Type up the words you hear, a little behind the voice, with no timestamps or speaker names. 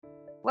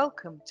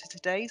Welcome to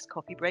today's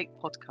Coffee Break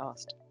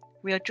podcast.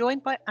 We are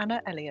joined by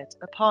Anna Elliott,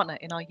 a partner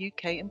in our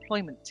UK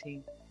employment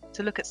team,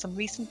 to look at some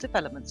recent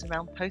developments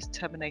around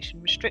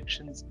post-termination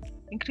restrictions,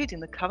 including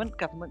the current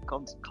government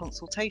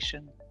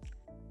consultation.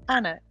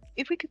 Anna,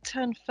 if we could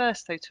turn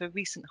first though to a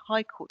recent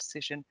High Court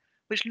decision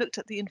which looked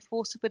at the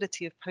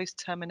enforceability of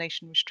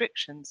post-termination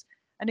restrictions,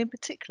 and in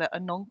particular a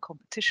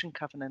non-competition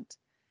covenant.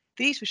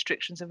 These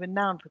restrictions are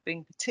renowned for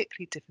being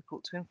particularly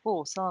difficult to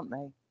enforce, aren't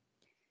they?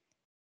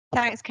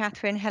 Thanks,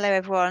 Catherine. Hello,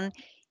 everyone.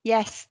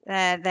 Yes,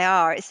 they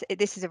are.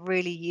 This is a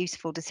really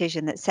useful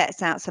decision that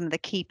sets out some of the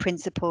key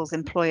principles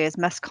employers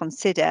must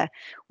consider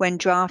when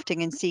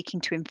drafting and seeking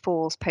to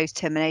enforce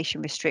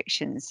post-termination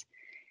restrictions.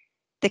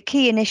 The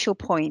key initial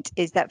point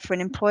is that for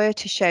an employer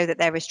to show that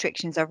their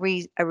restrictions are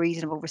a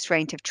reasonable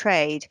restraint of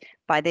trade,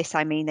 by this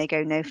I mean they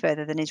go no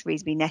further than is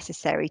reasonably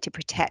necessary to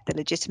protect the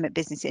legitimate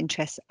business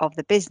interests of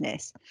the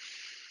business.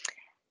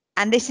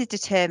 And this is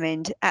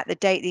determined at the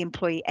date the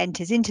employee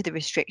enters into the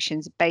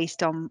restrictions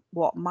based on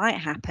what might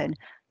happen,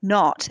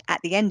 not at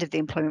the end of the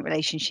employment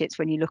relationships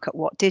when you look at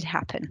what did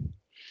happen.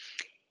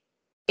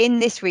 In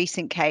this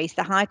recent case,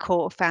 the High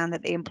Court found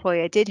that the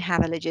employer did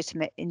have a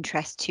legitimate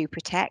interest to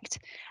protect.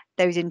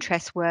 Those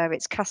interests were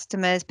its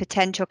customers,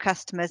 potential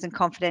customers, and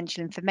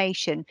confidential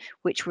information,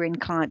 which were in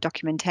client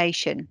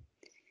documentation.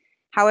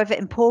 However,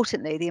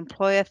 importantly, the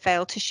employer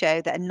failed to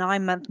show that a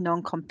 9-month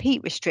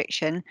non-compete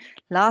restriction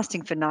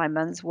lasting for 9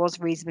 months was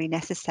reasonably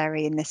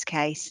necessary in this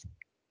case.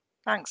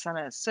 Thanks,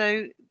 Anna.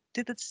 So,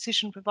 did the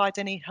decision provide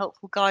any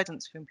helpful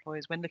guidance for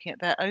employers when looking at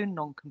their own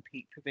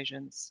non-compete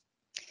provisions?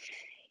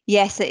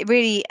 Yes, it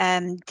really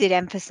did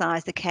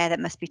emphasise the care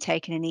that must be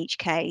taken in each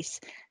case.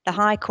 The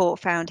High Court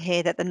found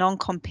here that the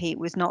non-compete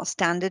was not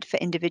standard for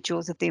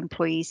individuals of the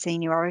employee's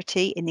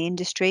seniority in the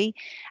industry,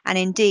 and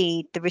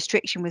indeed, the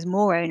restriction was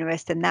more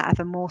onerous than that of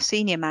a more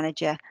senior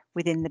manager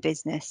within the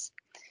business.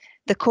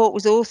 The court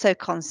was also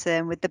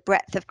concerned with the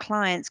breadth of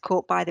clients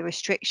caught by the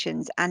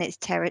restrictions and its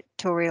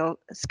territorial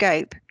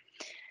scope.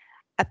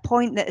 A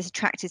point that has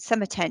attracted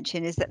some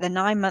attention is that the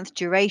 9-month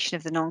duration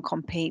of the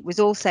non-compete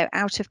was also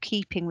out of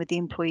keeping with the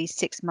employee's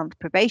 6-month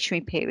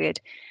probationary period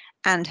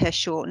and her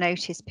short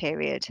notice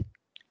period.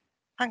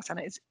 Thanks,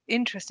 Anna. It's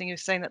interesting you're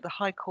saying that the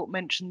High Court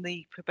mentioned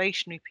the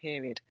probationary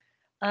period.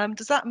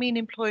 Does that mean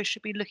employers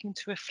should be looking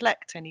to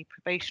reflect any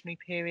probationary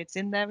periods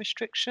in their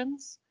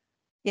restrictions?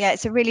 Yeah,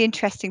 it's a really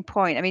interesting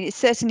point. I mean, it's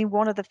certainly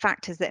one of the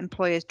factors that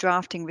employers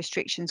drafting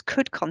restrictions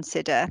could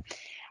consider.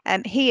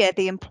 Here,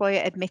 the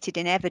employer admitted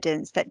in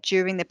evidence that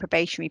during the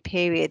probationary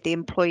period, the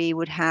employee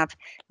would have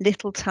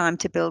little time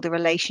to build a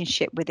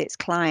relationship with its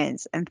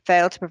clients and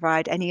fail to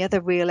provide any other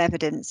real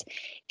evidence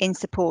in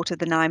support of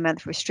the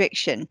 9-month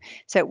restriction.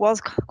 So it was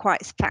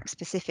quite fact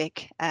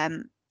specific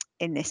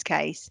in this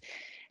case.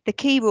 The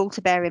key rule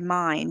to bear in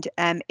mind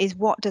is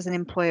what does an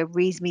employer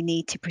reasonably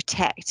need to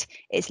protect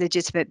its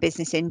legitimate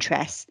business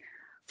interests?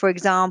 For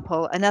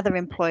example, another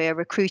employer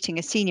recruiting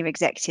a senior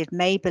executive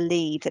may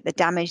believe that the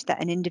damage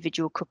that an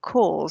individual could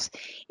cause,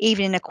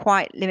 even in a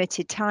quite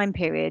limited time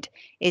period,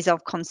 is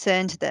of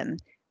concern to them,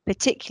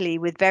 particularly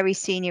with very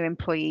senior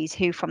employees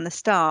who, from the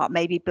start,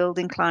 may be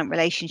building client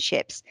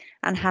relationships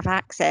and have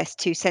access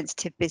to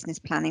sensitive business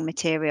planning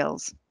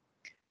materials.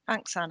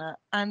 Thanks, Anna.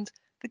 And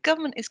the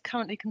government is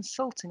currently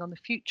consulting on the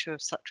future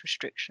of such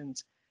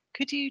restrictions.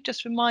 Could you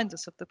just remind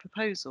us of the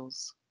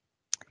proposals?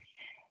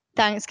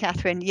 Thanks,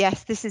 Catherine.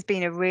 Yes, this has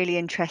been a really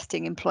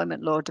interesting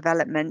employment law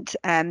development.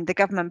 The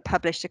government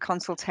published a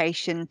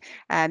consultation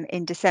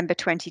in December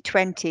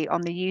 2020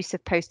 on the use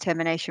of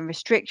post-termination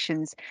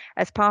restrictions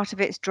as part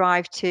of its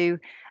drive to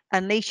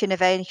unleash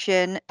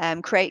innovation,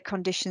 create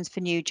conditions for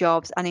new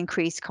jobs, and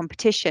increase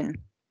competition.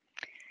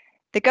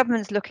 The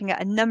government's looking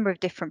at a number of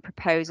different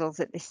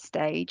proposals at this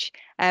stage.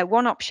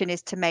 One option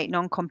is to make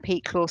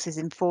non-compete clauses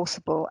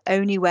enforceable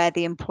only where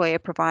the employer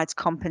provides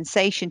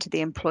compensation to the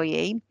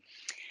employee.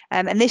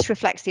 And this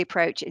reflects the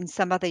approach in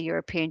some other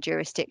European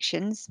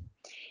jurisdictions.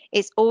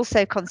 It's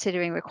also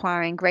considering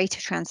requiring greater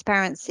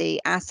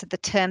transparency as to the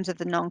terms of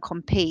the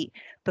non-compete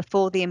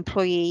before the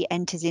employee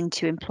enters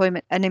into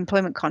an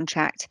employment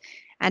contract,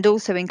 and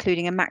also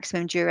including a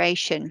maximum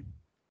duration.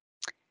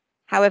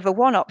 However,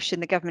 one option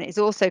the government is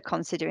also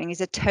considering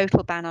is a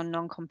total ban on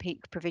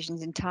non-compete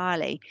provisions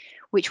entirely,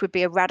 which would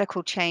be a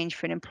radical change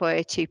for an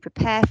employer to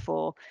prepare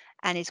for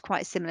and is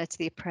quite similar to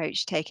the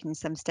approach taken in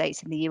some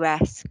states in the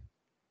US.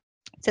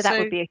 So that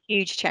would So, be a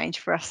huge change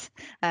for us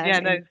yeah,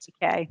 in no.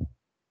 the UK.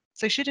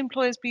 So, should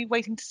employers be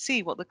waiting to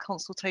see what the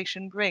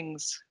consultation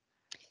brings?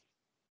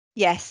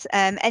 Yes,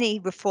 any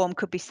reform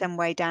could be some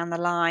way down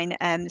the line.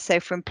 So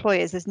for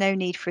employers, there's no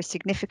need for a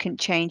significant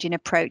change in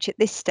approach at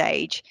this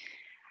stage.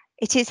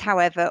 It is,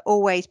 however,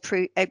 always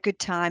a good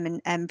time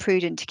and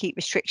prudent to keep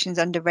restrictions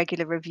under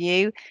regular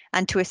review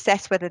and to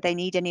assess whether they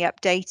need any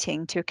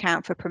updating to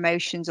account for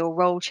promotions or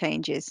role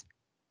changes.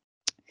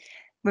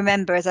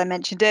 Remember, as I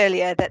mentioned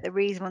earlier, that the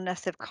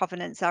reasonableness of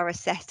covenants are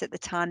assessed at the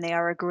time they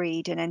are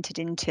agreed and entered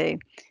into.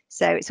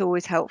 So it's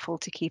always helpful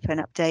to keep an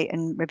update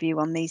and review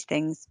on these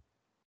things.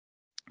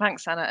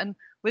 Thanks, Anna. And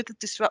with the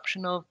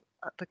disruption of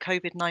the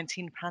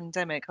COVID-19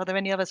 pandemic. Are there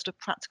any other sort of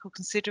practical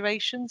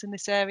considerations in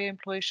this area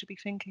employers should be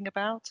thinking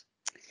about?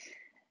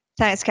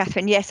 Thanks,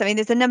 Catherine. Yes, I mean,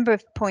 there's a number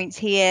of points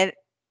here,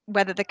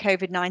 whether the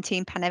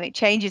COVID-19 pandemic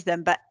changes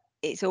them, but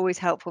it's always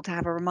helpful to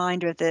have a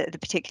reminder of the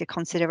particular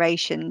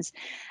considerations.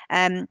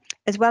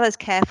 As well as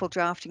careful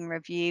drafting and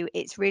review,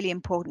 it's really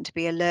important to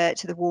be alert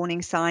to the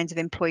warning signs of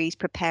employees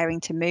preparing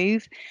to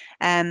move.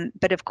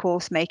 But of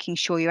course, making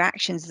sure your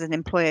actions as an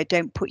employer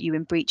don't put you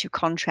in breach of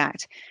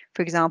contract,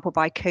 for example,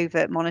 by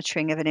covert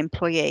monitoring of an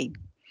employee.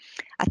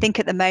 I think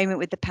at the moment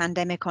with the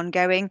pandemic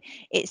ongoing,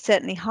 it's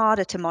certainly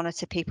harder to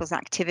monitor people's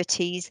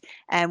activities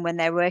when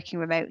they're working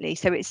remotely.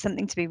 So it's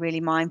something to be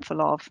really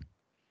mindful of.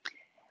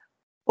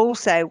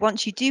 Also,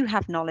 once you do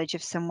have knowledge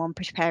of someone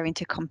preparing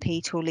to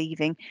compete or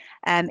leaving,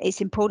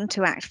 it's important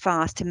to act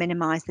fast to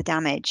minimise the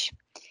damage.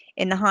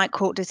 In the High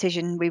Court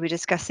decision we were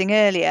discussing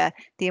earlier,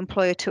 the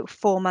employer took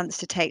 4 months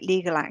to take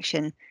legal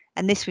action,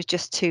 and this was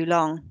just too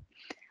long.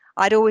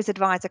 I'd always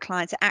advise a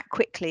client to act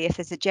quickly if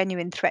there's a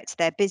genuine threat to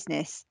their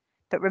business,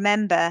 but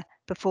remember,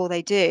 before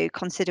they do,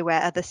 consider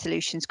where other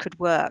solutions could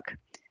work.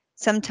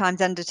 Sometimes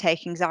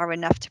undertakings are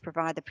enough to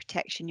provide the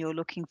protection you're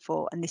looking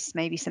for, and this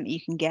may be something you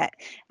can get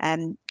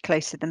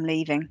close to them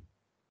leaving.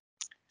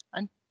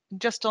 And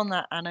just on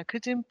that, Anna,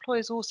 could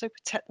employers also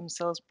protect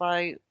themselves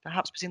by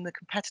perhaps putting the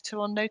competitor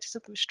on notice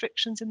of the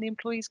restrictions in the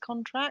employee's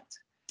contract?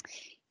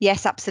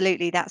 Yes,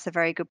 absolutely. That's a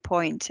very good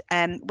point.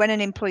 When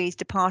an employee is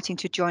departing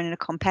to join a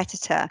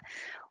competitor,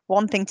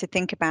 one thing to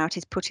think about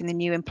is putting the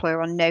new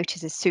employer on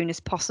notice as soon as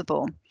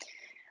possible.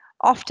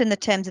 Often the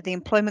terms of the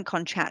employment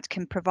contract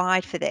can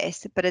provide for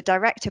this, but a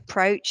direct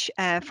approach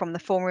from the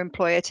former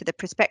employer to the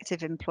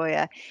prospective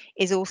employer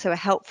is also a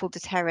helpful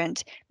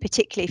deterrent,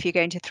 particularly if you're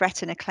going to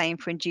threaten a claim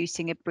for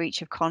inducing a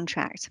breach of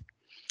contract.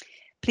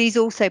 Please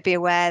also be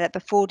aware that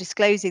before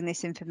disclosing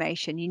this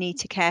information, you need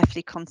to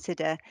carefully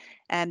consider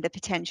the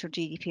potential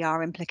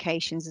GDPR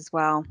implications as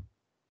well.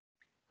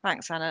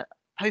 Thanks, Anna.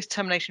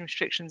 Post-termination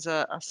restrictions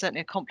are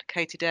certainly a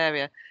complicated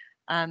area,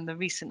 and the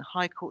recent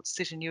High Court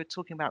decision you were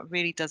talking about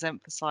really does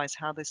emphasise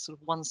how this sort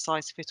of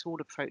one-size-fits-all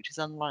approach is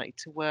unlikely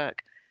to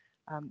work.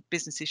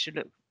 Businesses should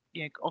look,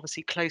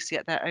 obviously closely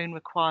at their own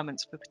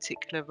requirements for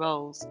particular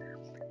roles.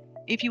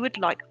 If you would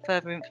like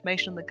further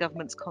information on the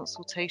government's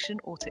consultation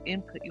or to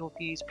input your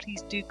views,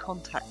 please do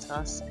contact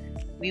us.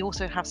 We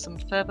also have some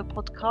further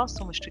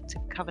podcasts on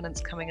restrictive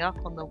covenants coming up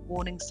on the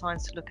warning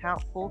signs to look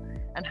out for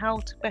and how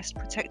to best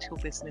protect your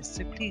business,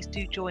 so please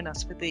do join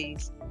us for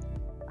these.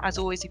 As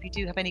always, if you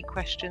do have any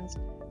questions,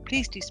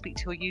 please do speak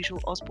to your usual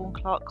Osborne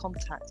Clarke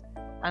contact.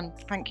 And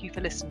thank you for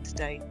listening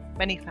today.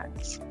 Many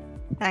thanks.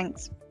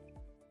 Thanks.